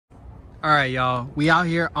All right, y'all. We out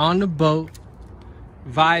here on the boat,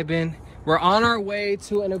 vibing. We're on our way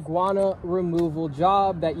to an iguana removal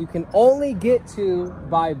job that you can only get to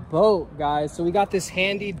by boat, guys. So we got this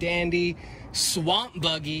handy dandy swamp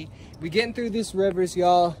buggy. We getting through these rivers,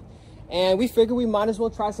 y'all. And we figured we might as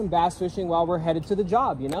well try some bass fishing while we're headed to the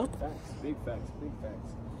job, you know? Facts, big facts, big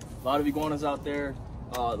facts. A lot of iguanas out there.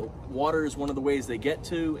 The water is one of the ways they get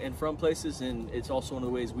to and from places, and it's also one of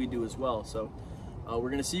the ways we do as well. So we're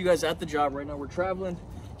gonna see you guys at the job. Right now we're traveling,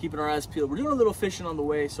 keeping our eyes peeled. We're doing a little fishing on the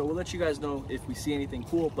way, so we'll let you guys know if we see anything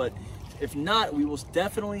cool, but if not, we will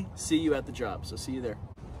definitely see you at the job. So see you there.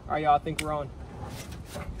 All right, y'all, I think we're on.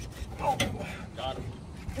 Oh, got him.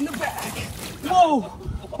 In the back. Whoa!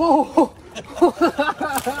 Oh!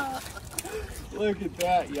 Look at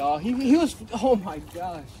that, y'all. He was, oh my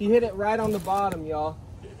gosh. He hit it right on the bottom, y'all.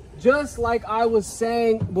 Just like I was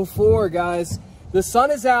saying before, guys. The sun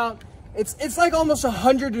is out. It's like almost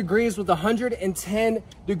 100 degrees with 110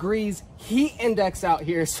 degrees heat index out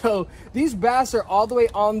here. So these bass are all the way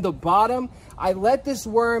on the bottom. I let this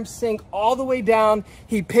worm sink all the way down.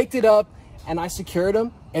 He picked it up and I secured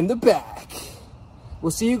him in the back.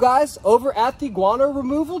 We'll see you guys over at the iguana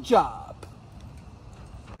removal job.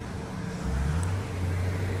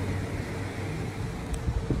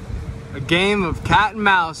 A game of cat and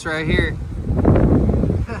mouse right here.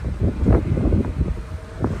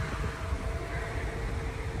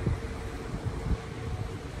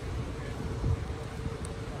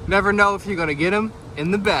 Never know if you're gonna get him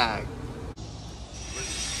in the bag.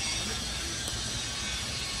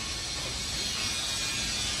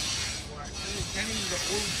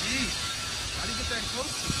 How do you get that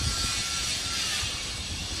close?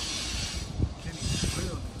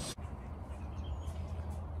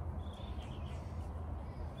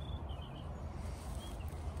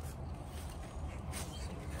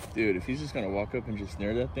 Dude, if he's just gonna walk up and just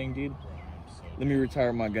snare that thing, dude, let me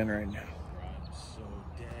retire my gun right now.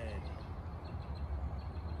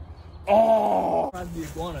 Oh! That's the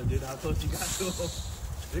iguana, dude. I thought you got to him.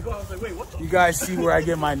 They go, I was like, wait, what the? You guys see where I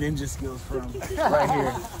get my ninja skills from? Right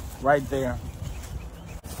here, right there.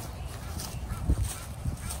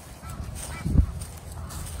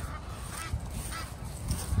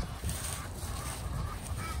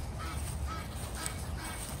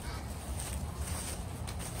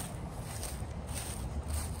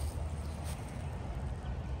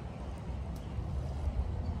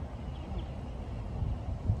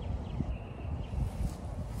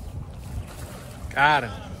 Got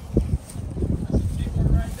him.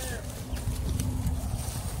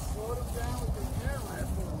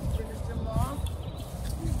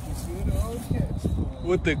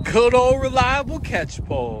 With the good old reliable catch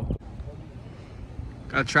pole.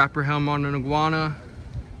 Got a trapper helm on an iguana.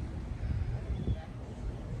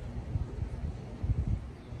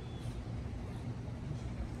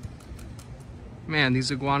 Man,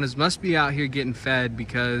 these iguanas must be out here getting fed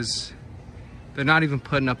because they're not even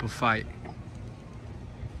putting up a fight.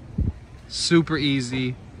 Super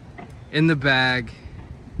easy, in the bag.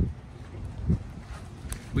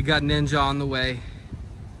 We got Ninja on the way.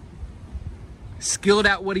 Skilled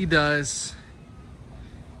at what he does.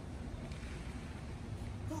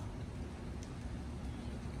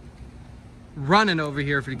 Running over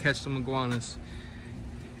here for to catch some iguanas.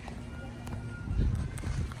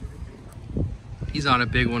 He's on a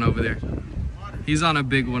big one over there. He's on a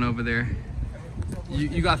big one over there.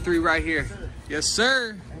 You got 3 right here. Yes,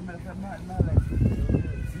 sir.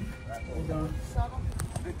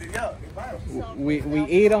 We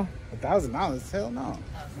eat them. $1,000? Hell no.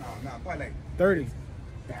 Quite like 30.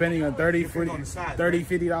 Depending on 30, 40, $30,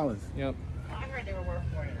 $50. Yep. I heard they were worth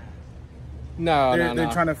more than that. No,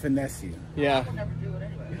 They're trying to finesse you. Yeah. I'll never do it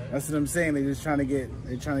anyway. That's what I'm saying. They're just trying to get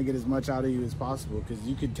as much out of you as possible because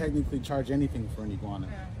you could technically charge anything for an iguana.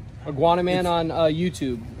 Iguana Man on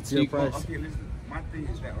YouTube. It's your price. Okay, listen. My thing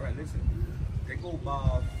is that, right, listen. They go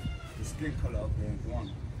by the skin color of the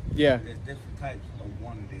iguana. Yeah. There's different types of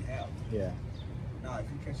iguana they have. Yeah. Now, if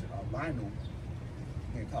you catch an albino, you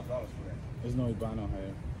pay $top for that. There's no iguana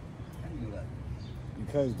here. How do you know that?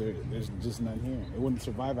 Because there's just none here. It wouldn't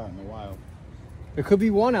survive out in the wild. There could be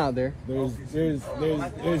one out there. There's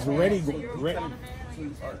ready.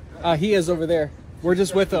 He is over there. We're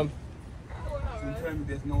just with him. So you tell me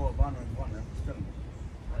there's no albino iguana?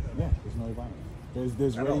 Yeah, there's no iguana.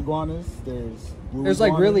 There's red iguanas. There's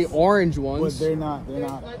like really iguanas, orange but ones. they're not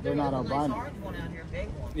albino.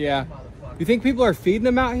 Yeah. You think people are feeding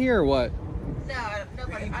them out here or what? No,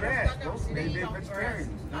 nobody. I've never seen any on grass.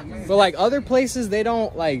 But like other places, they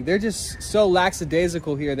don't like. They're just so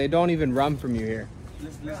lackadaisical here. They don't even run from you here.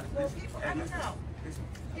 Well, people, I don't know.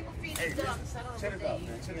 People feed the ducks. I don't know what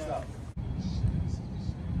they eat. Check this out.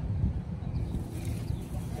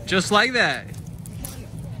 Just like that.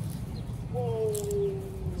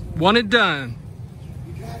 One and done.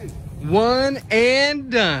 One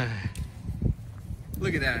and done.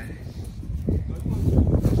 Look at that.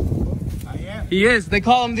 He is. They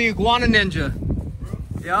call him the Iguana Ninja.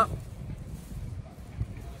 Yep.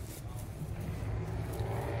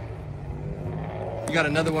 You got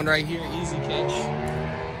another one right here. Easy catch.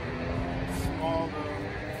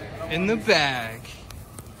 In the bag.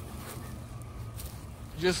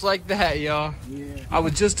 Just like that, y'all. Yeah. I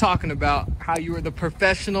was just talking about how you were the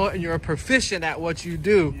professional and you're a proficient at what you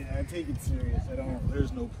do. Yeah, I take it serious.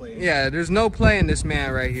 There's no play. Yeah, there's no play in this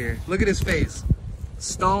man right here. Look at his face.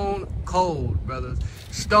 Stone cold, brothers.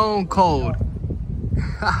 Stone cold.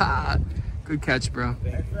 Good catch, bro.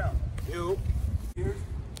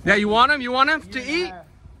 Yeah, you want him? You want him to eat?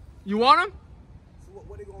 You want him? So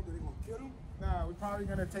what they gonna do? They gonna kill him? Nah, we're probably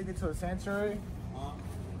gonna take it to a sanctuary.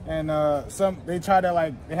 And they try to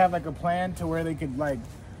like, they have like a plan to where they could like,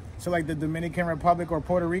 so like the Dominican Republic or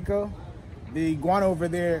Puerto Rico, the iguana over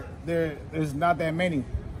there, there's not that many.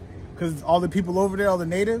 Because all the people over there, all the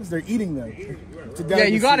natives, they're eating them. Yeah,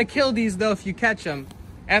 you got to kill these though if you catch them.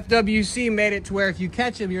 FWC made it to where if you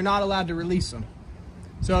catch them, you're not allowed to release them.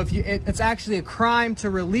 So if you, it's actually a crime to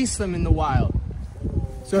release them in the wild.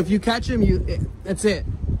 So if you catch them, that's it.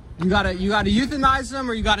 You gotta euthanize them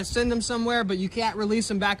or you gotta send them somewhere, but you can't release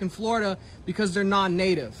them back in Florida because they're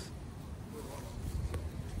non-native.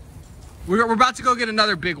 We're about to go get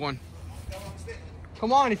another big one.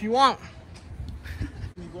 Come on if you want.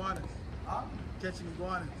 Iguanas. Huh? Catching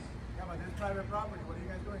iguanas. Yeah, but this is private property. What are you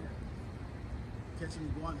guys doing here?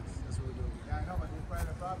 Catching iguanas. That's what we're doing. Yeah, I know, but this is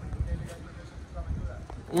private property. You gave me guys permission to come and do that.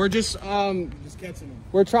 We're just catching them.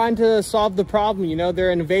 We're trying to solve the problem. You know,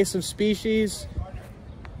 they're an invasive species.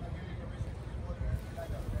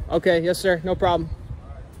 Okay, yes, sir. No problem.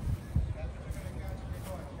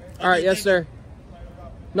 All right, yes, sir.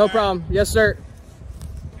 No problem. Yes, sir.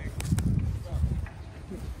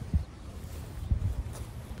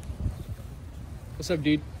 What's up,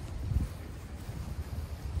 dude?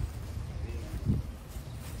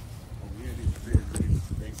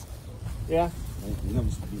 Yeah?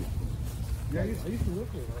 Yeah, I used to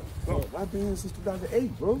live here, bro. I've been here since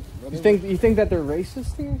 2008, bro. You think that they're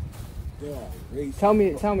racist here? Yeah,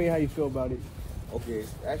 racist. Tell me how you feel about it. Okay,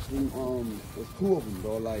 it's actually there's two of them,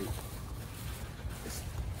 bro. Like,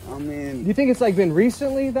 I mean, You think it's like been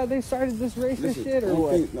recently that they started this racist shit, or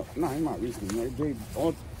what? No, it's not recently. They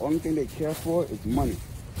only thing they care for is money.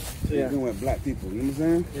 Yeah. Even with black people, you know what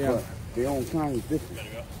I'm saying? Yeah. But their own kind is different.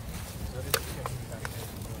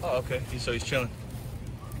 Oh, okay. So he's chilling.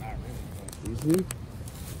 Mm-hmm.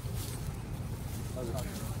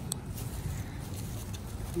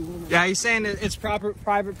 Yeah, he's saying that it's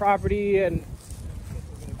private property, and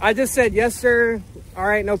I just said yes, sir. All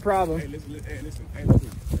right, no problem. Hey, listen. If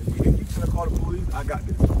you gonna call the police, I got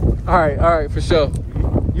this. All right, for sure.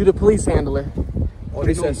 You the police handler. Oh,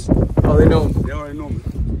 they know me. Oh, they know him. They already know me.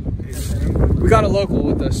 We got a local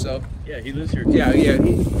with us, so. Yeah, he lives here. Yeah,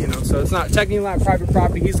 so it's not technically not private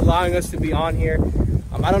property. He's allowing us to be on here.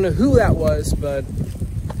 I don't know who that was, but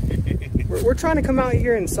we're trying to come out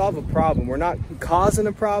here and solve a problem. We're not causing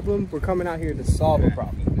a problem. We're coming out here to solve a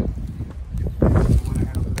problem.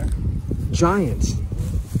 Giants. You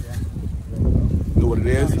know what it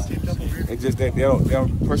is? It's just that they're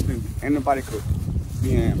personally, anybody could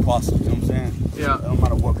be an imposter, you know what I'm saying? Yeah. No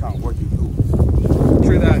matter what kind of work you do.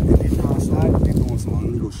 True that. If they come outside, they're doing some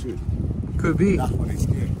illegal shit. Could be. That's why they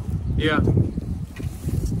scared. Yeah.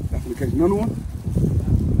 That's when they catch another one?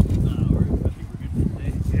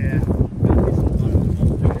 Yeah.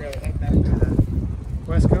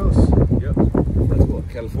 West Coast. Yep. That's what,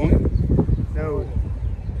 California? No,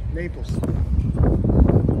 Naples.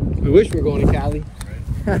 We wish we were going to Cali.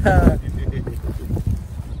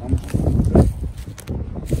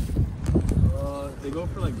 They go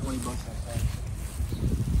for like $20 outside.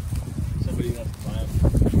 Somebody wants to buy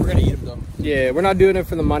them. We're gonna eat them though. Yeah, we're not doing it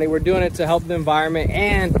for the money. We're doing it to help the environment,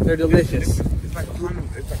 and they're delicious. It's like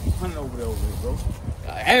 100 over there, bro.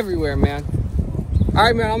 Everywhere, man. All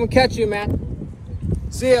right, man. I'm gonna catch you, man.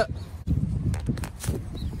 See ya.